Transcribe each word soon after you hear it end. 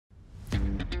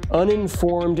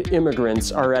Uninformed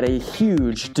immigrants are at a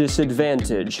huge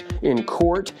disadvantage in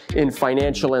court, in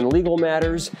financial and legal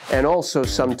matters, and also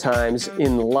sometimes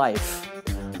in life.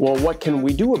 Well, what can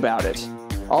we do about it?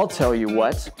 I'll tell you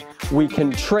what. We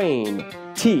can train,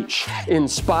 teach,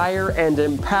 inspire, and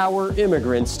empower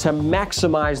immigrants to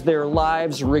maximize their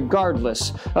lives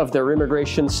regardless of their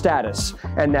immigration status.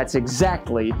 And that's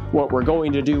exactly what we're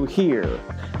going to do here.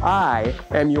 I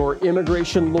am your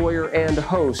immigration lawyer and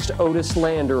host, Otis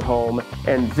Landerholm,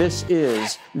 and this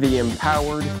is the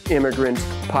Empowered Immigrant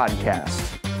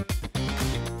Podcast.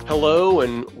 Hello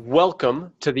and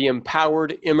welcome to the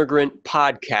Empowered Immigrant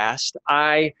Podcast.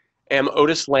 I am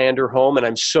Otis Landerholm, and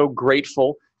I'm so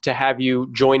grateful to have you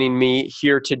joining me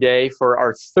here today for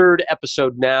our third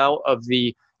episode now of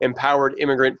the Empowered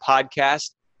Immigrant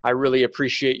Podcast. I really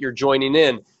appreciate your joining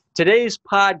in. Today's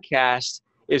podcast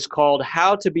is called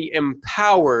How to Be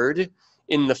Empowered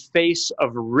in the Face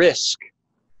of Risk.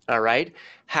 All right?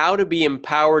 How to be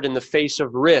empowered in the face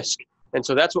of risk. And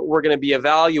so that's what we're going to be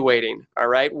evaluating. All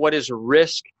right? What is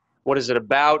risk? What is it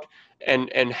about?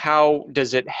 And how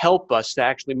does it help us to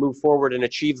actually move forward and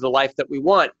achieve the life that we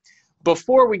want?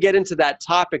 Before we get into that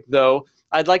topic, though,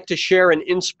 I'd like to share an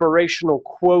inspirational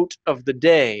quote of the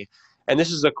day. And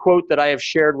this is a quote that I have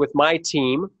shared with my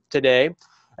team today.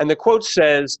 And the quote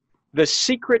says, "The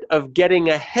secret of getting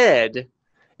ahead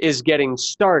is getting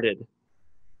started."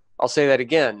 I'll say that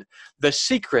again. The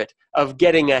secret of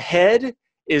getting ahead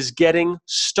is getting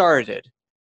started.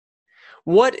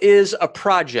 What is a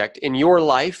project in your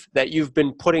life that you've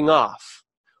been putting off?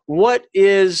 What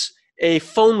is a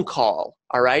phone call,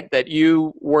 all right, that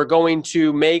you were going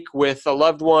to make with a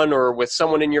loved one or with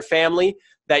someone in your family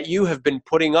that you have been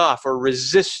putting off or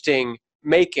resisting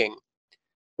making?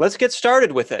 Let's get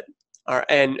started with it.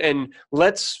 And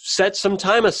let's set some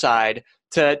time aside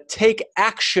to take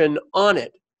action on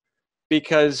it,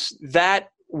 because that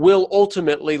will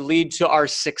ultimately lead to our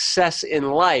success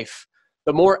in life.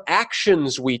 The more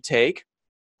actions we take,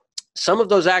 some of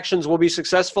those actions will be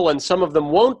successful and some of them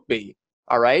won't be,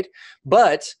 all right?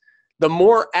 But the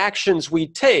more actions we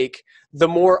take, the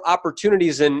more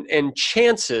opportunities and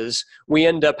chances we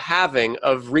end up having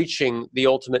of reaching the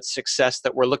ultimate success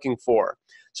that we're looking for.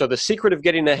 So the secret of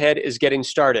getting ahead is getting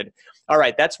started. All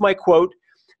right, that's my quote.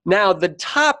 Now, the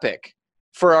topic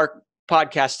for our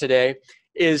podcast today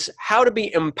is how to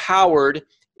be empowered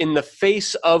in the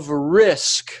face of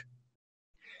risk.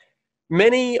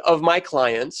 Many of my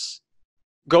clients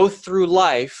go through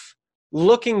life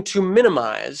looking to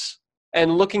minimize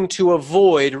and looking to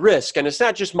avoid risk. And it's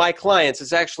not just my clients,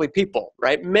 it's actually people,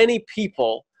 right? Many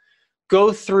people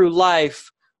go through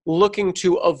life looking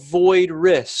to avoid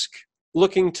risk,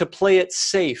 looking to play it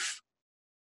safe.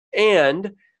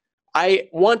 And I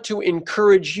want to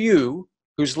encourage you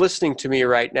who's listening to me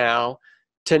right now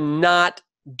to not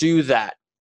do that,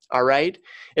 all right?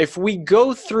 If we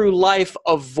go through life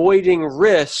avoiding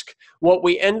risk, what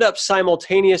we end up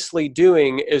simultaneously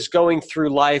doing is going through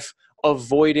life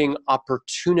avoiding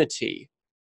opportunity.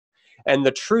 And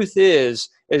the truth is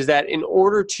that in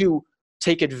order to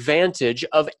take advantage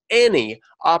of any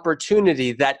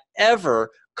opportunity that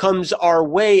ever comes our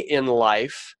way in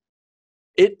life,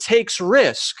 it takes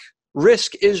risk.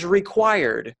 Risk is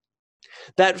required.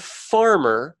 That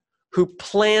farmer who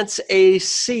plants a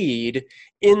seed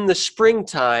in the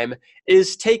springtime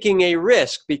is taking a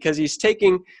risk because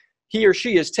he or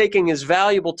she is taking his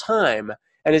valuable time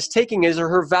and is taking his or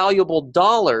her valuable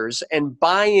dollars and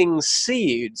buying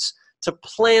seeds to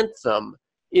plant them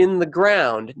in the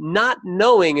ground, not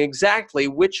knowing exactly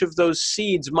which of those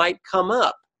seeds might come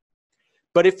up.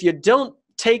 But if you don't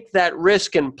take that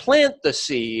risk and plant the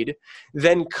seed,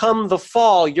 then come the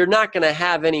fall, you're not going to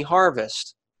have any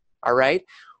harvest. All right?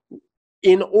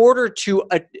 In order to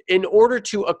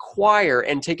acquire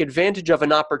and take advantage of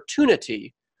an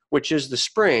opportunity, which is the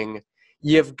spring,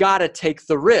 you've got to take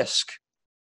the risk,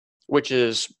 which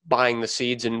is buying the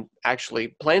seeds and actually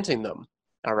planting them.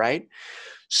 All right?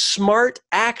 Smart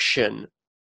action.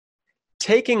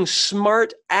 Taking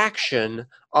smart action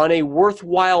on a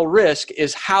worthwhile risk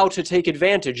is how to take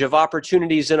advantage of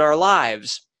opportunities in our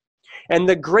lives. And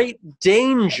the great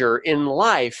danger in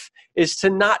life is to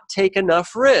not take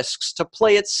enough risks, to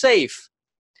play it safe.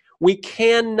 We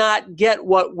cannot get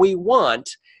what we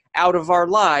want out of our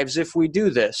lives if we do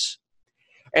this.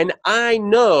 And I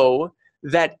know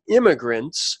that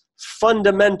immigrants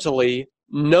fundamentally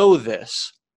know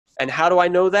this. And how do I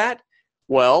know that?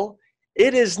 Well,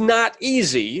 it is not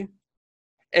easy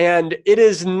and it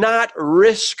is not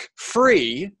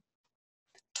risk-free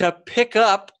to pick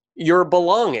up your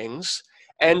belongings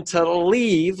and to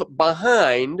leave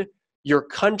behind your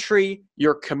country,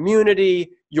 your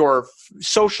community, your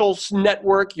social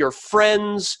network, your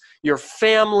friends, your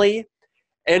family,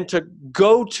 and to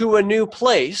go to a new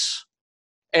place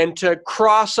and to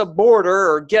cross a border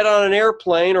or get on an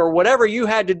airplane or whatever you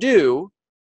had to do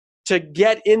to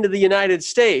get into the United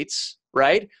States,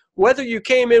 right? Whether you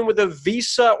came in with a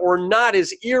visa or not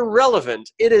is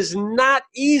irrelevant. It is not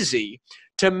easy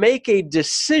to make a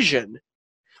decision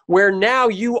where now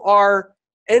you are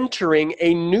entering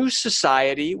a new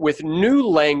society with new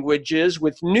languages,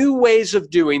 with new ways of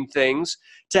doing things,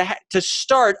 to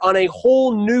start on a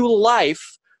whole new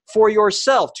life for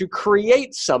yourself, to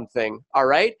create something, all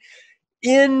right?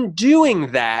 In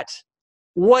doing that,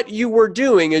 what you were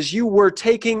doing is you were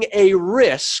taking a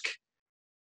risk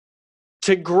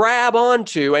to grab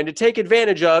onto and to take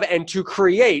advantage of and to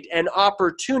create an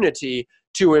opportunity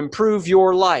to improve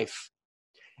your life.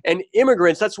 And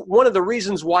immigrants, that's one of the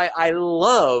reasons why I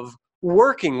love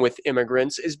working with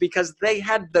immigrants, is because they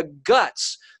had the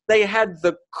guts, they had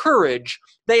the courage,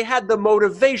 they had the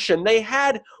motivation, they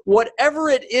had whatever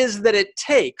it is that it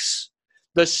takes,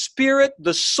 the spirit,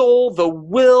 the soul, the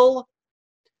will,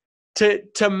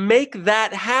 to make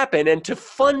that happen and to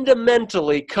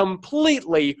fundamentally,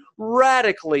 completely,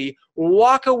 radically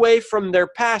walk away from their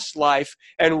past life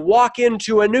and walk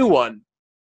into a new one.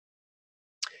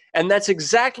 And that's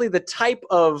exactly the type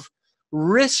of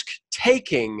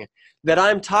risk-taking that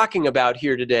I'm talking about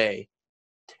here today.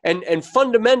 And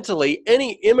fundamentally,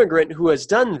 any immigrant who has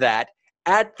done that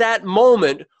at that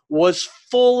moment was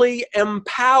fully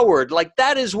empowered. Like,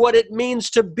 that is what it means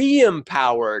to be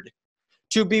empowered.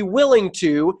 To be willing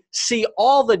to see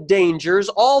all the dangers,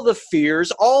 all the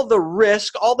fears, all the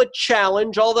risk, all the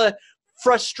challenge, all the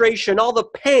frustration, all the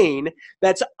pain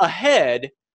that's ahead,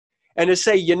 and to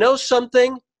say, you know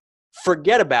something?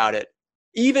 Forget about it.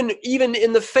 Even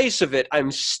in the face of it,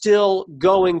 I'm still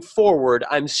going forward.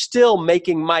 I'm still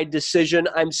making my decision.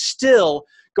 I'm still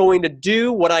going to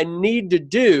do what I need to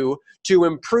do to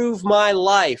improve my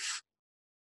life.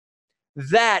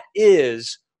 That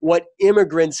is what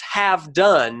immigrants have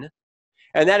done,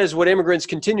 and that is what immigrants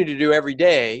continue to do every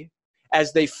day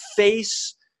as they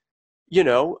face,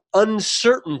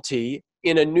 uncertainty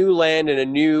in a new land, in a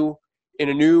new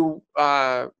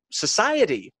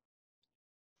society.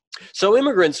 So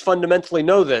immigrants fundamentally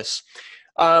know this.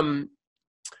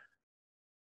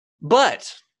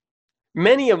 But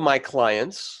many of my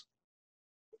clients,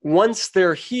 once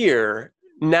they're here,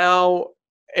 now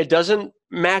it doesn't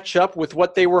match up with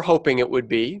what they were hoping it would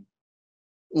be.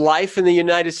 Life in the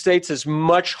United States is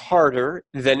much harder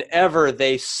than ever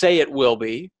they say it will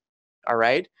be. All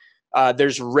right.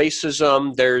 There's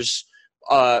racism. There's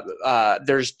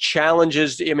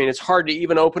challenges. I mean, it's hard to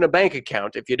even open a bank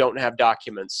account if you don't have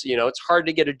documents. It's hard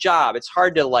to get a job. It's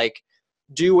hard to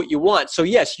do what you want. So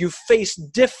yes, you face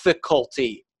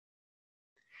difficulty.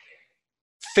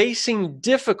 Facing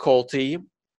difficulty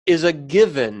is a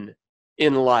given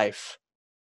in life.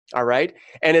 All right.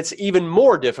 And it's even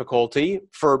more difficulty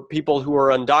for people who are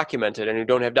undocumented and who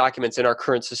don't have documents in our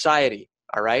current society.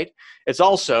 All right. It's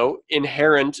also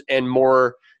inherent and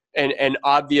more and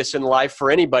obvious in life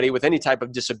for anybody with any type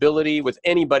of disability, with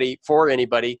anybody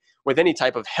with any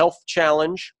type of health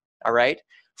challenge. All right.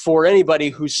 For anybody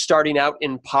who's starting out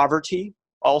in poverty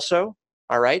also.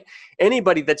 All right.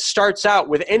 Anybody that starts out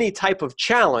with any type of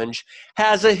challenge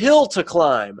has a hill to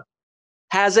climb,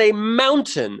 has a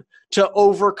mountain to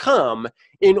overcome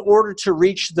in order to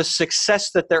reach the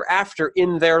success that they're after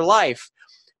in their life.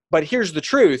 But here's the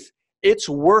truth. It's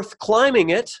worth climbing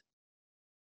it.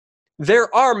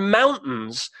 There are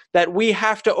mountains that we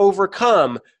have to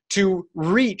overcome to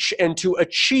reach and to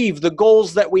achieve the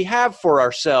goals that we have for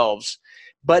ourselves.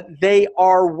 But they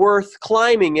are worth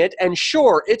climbing it. And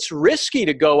sure, it's risky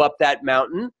to go up that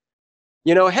mountain.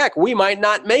 Heck, we might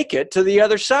not make it to the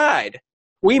other side.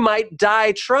 We might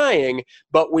die trying,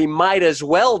 but we might as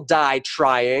well die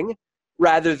trying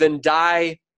rather than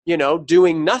die,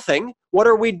 doing nothing. What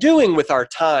are we doing with our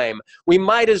time? We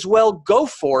might as well go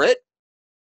for it.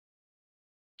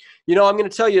 I'm going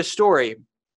to tell you a story.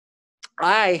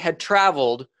 I had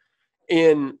traveled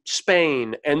in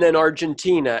Spain and then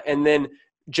Argentina and then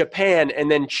Japan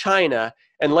and then China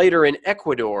and later in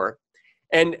Ecuador.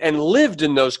 And lived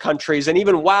in those countries. And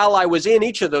even while I was in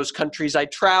each of those countries, I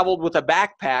traveled with a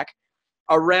backpack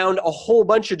around a whole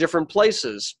bunch of different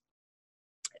places.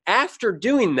 After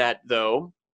doing that,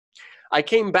 though, I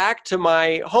came back to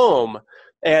my home,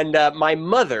 and my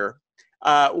mother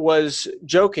was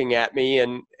joking at me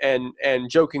and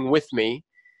joking with me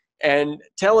and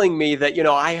telling me that,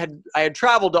 I had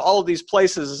traveled to all of these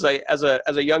places as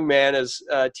a young man, as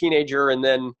a teenager, and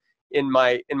then in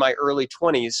my early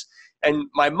 20s. And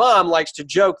my mom likes to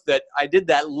joke that I did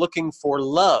that looking for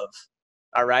love.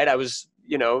 All right. I was,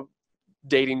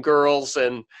 dating girls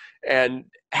and I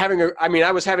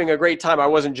was having a great time. I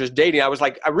wasn't just dating. I was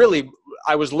like,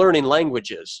 I was learning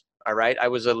languages. All right. I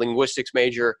was a linguistics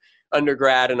major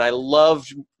undergrad, and I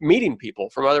loved meeting people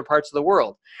from other parts of the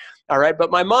world. All right. But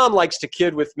my mom likes to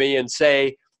kid with me and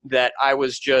say that I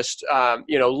was just,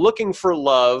 looking for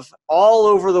love all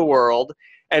over the world.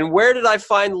 And where did I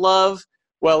find love?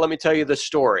 Well, let me tell you the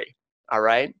story. All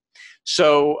right.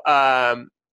 So,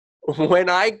 when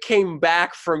I came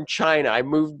back from China, I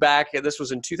moved back. This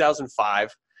was in 2005,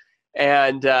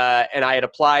 and I had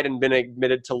applied and been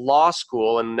admitted to law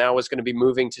school, and now was going to be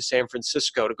moving to San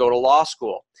Francisco to go to law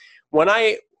school. When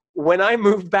I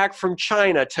moved back from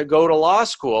China to go to law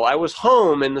school, I was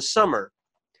home in the summer,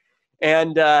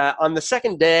 and on the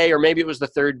second day, or maybe it was the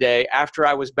third day, after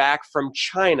I was back from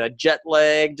China, jet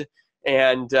lagged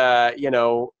and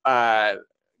kind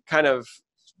of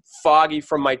foggy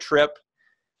from my trip.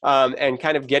 And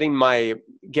kind of getting my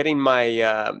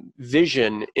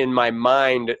vision in my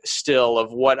mind still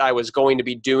of what I was going to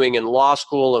be doing in law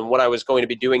school and what I was going to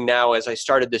be doing now as I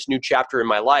started this new chapter in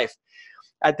my life.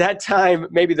 At that time,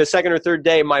 maybe the second or third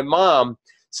day, my mom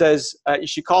says,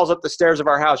 she calls up the stairs of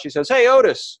our house. She says, "Hey,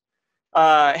 Otis,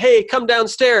 hey, come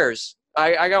downstairs.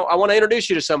 I want to introduce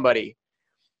you to somebody."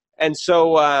 And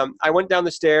so I went down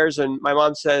the stairs, and my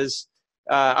mom says,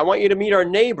 "I want you to meet our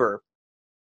neighbor."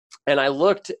 And I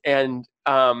looked, and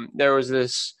there was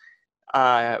this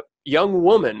young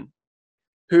woman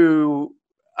who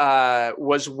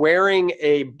was wearing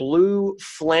a blue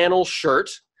flannel shirt,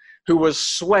 who was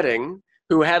sweating,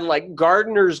 who had like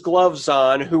gardener's gloves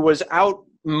on, who was out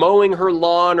mowing her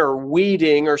lawn or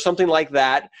weeding or something like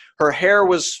that. Her hair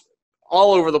was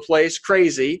all over the place,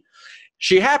 crazy.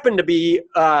 She happened to be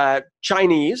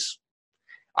Chinese.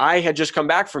 I had just come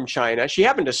back from China. She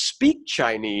happened to speak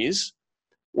Chinese,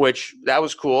 which that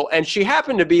was cool. And she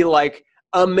happened to be like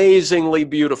amazingly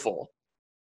beautiful.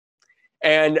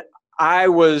 And I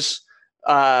was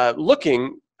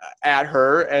looking at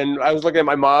her, and I was looking at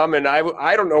my mom, and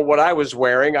I don't know what I was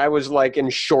wearing. I was like in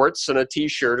shorts and a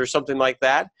t-shirt or something like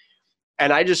that.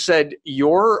 And I just said,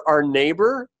 "You're our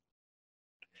neighbor?"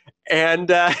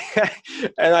 And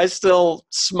and I still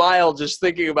smile just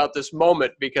thinking about this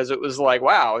moment, because it was like,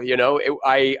 wow,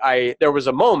 there was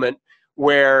a moment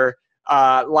where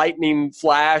lightning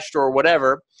flashed or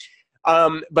whatever,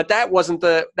 but that wasn't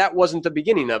the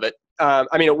beginning of it.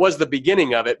 It was the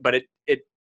beginning of it, but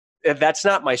that's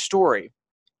not my story.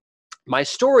 My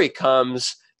story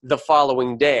comes the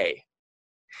following day.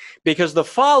 Because the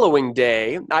following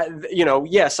day,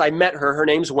 yes, I met her. Her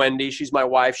name's Wendy. She's my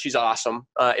wife. She's awesome.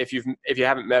 If you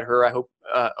haven't met her, I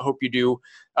hope you do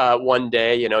one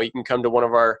day. You can come to one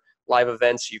of our live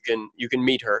events. You can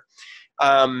meet her.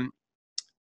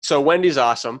 So Wendy's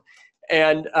awesome,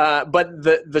 and but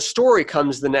the story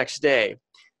comes the next day.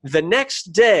 The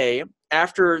next day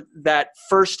after that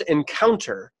first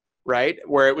encounter, right,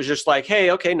 where it was just like,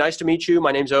 "Hey, okay, nice to meet you.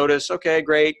 My name's Otis. Okay,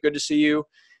 great, good to see you.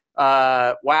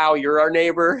 Wow, you're our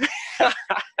neighbor."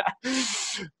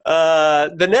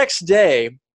 The next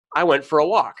day, I went for a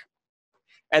walk.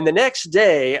 And the next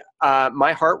day,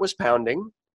 my heart was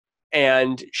pounding,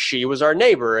 and she was our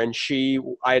neighbor, and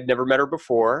I had never met her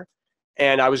before.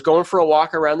 And I was going for a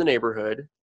walk around the neighborhood.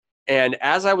 And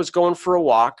as I was going for a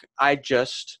walk, I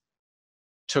just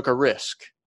took a risk.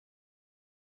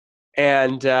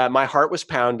 And my heart was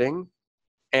pounding,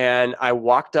 and I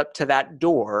walked up to that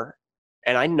door,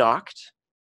 and I knocked,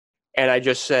 and I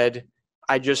just said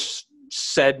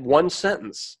one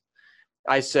sentence.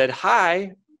 I said,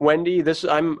 "Hi, Wendy,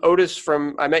 I'm Otis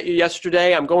I met you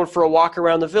yesterday. I'm going for a walk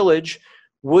around the village.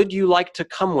 Would you like to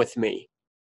come with me?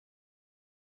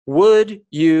 Would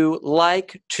you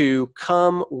like to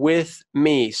come with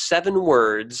me?" 7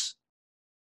 words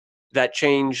that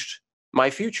changed my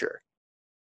future.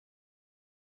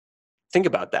 Think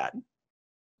about that.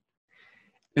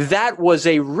 That was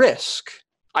a risk.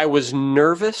 I was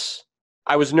nervous.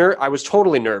 I was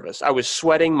totally nervous. I was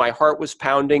sweating. My heart was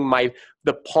pounding.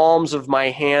 The palms of my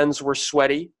hands were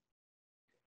sweaty.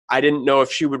 I didn't know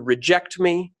if she would reject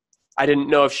me. I didn't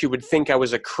know if she would think I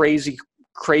was a crazy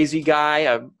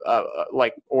guy,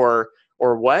 or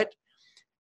what.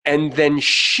 And then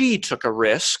she took a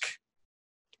risk,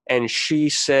 and she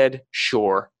said,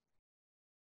 "Sure."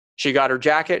 She got her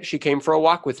jacket. She came for a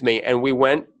walk with me, and we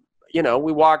went.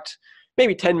 We walked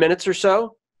maybe 10 minutes or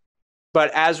so. But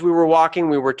as we were walking,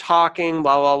 we were talking,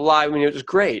 blah, blah, blah. It was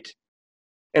great.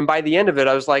 And by the end of it,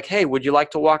 I was like, "Hey, would you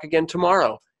like to walk again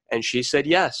tomorrow?" And she said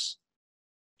yes.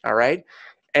 All right.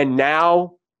 And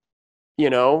now,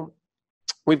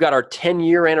 we've got our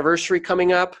 10-year anniversary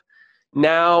coming up.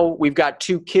 Now we've got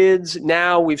 2 kids.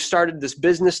 Now we've started this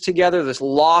business together, this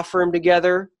law firm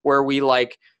together, where we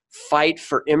like fight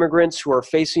for immigrants who are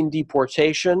facing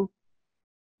deportation.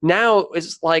 Now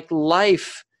it's like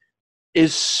life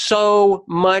is so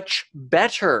much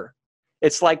better.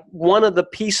 It's like one of the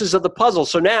pieces of the puzzle.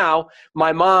 So now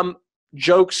my mom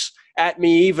jokes at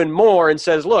me even more and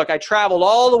says, look, I traveled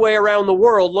all the way around the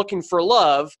world looking for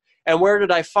love. And where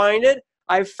did I find it?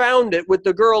 I found it with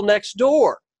the girl next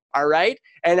door. All right.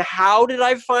 And how did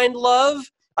I find love?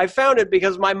 I found it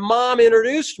because my mom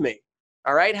introduced me.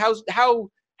 All right.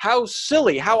 How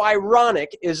silly, how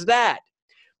ironic is that?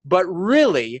 But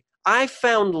really, I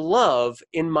found love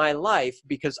in my life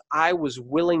because I was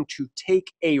willing to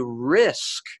take a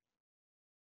risk.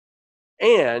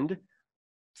 And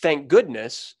thank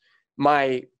goodness,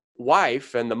 my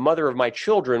wife and the mother of my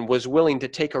children was willing to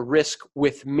take a risk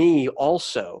with me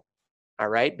also. All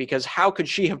right? Because how could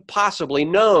she have possibly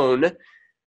known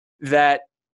that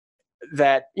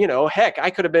heck, I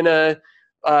could have been a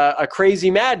crazy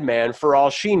madman for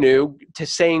all she knew to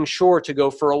saying sure to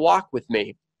go for a walk with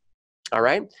me. All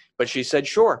right? But she said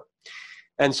sure.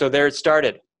 And so there it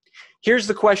started. Here's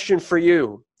the question for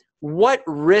you. What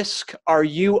risk are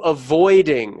you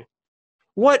avoiding?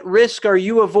 What risk are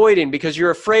you avoiding because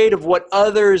you're afraid of what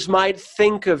others might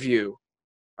think of you?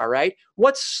 All right?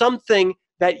 What's something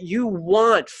that you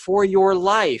want for your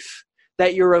life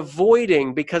that you're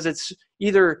avoiding because it's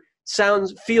either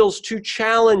feels too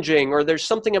challenging or there's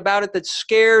something about it that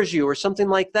scares you or something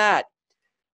like that?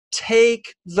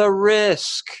 Take the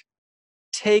risk.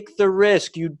 Take the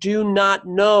risk. You do not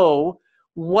know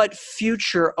what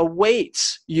future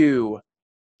awaits you.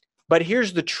 But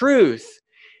here's the truth.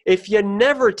 If you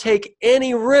never take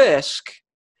any risk,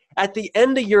 at the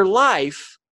end of your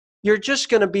life, you're just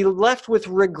going to be left with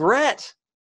regret.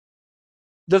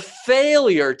 The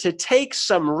failure to take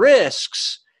some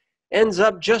risks ends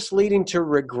up just leading to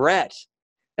regret.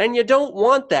 And you don't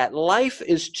want that. Life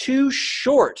is too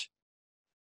short.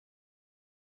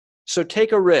 So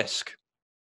take a risk.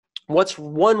 What's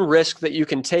one risk that you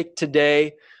can take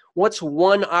today? What's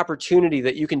one opportunity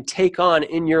that you can take on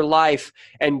in your life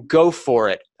and go for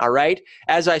it? All right?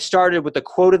 As I started with the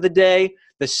quote of the day,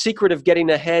 the secret of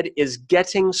getting ahead is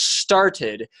getting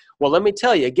started. Well, let me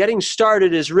tell you, getting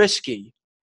started is risky.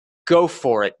 Go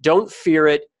for it. Don't fear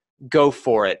it. Go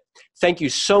for it. Thank you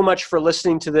so much for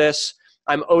listening to this.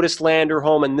 I'm Otis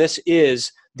Landerholm, and this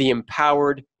is the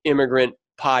Empowered Immigrant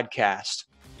Podcast.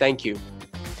 Thank you.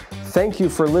 Thank you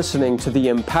for listening to the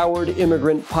Empowered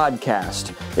Immigrant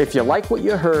Podcast. If you like what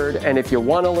you heard and if you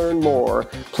want to learn more,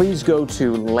 please go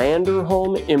to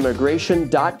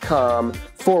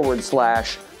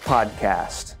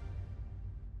landerholmimmigration.com/podcast.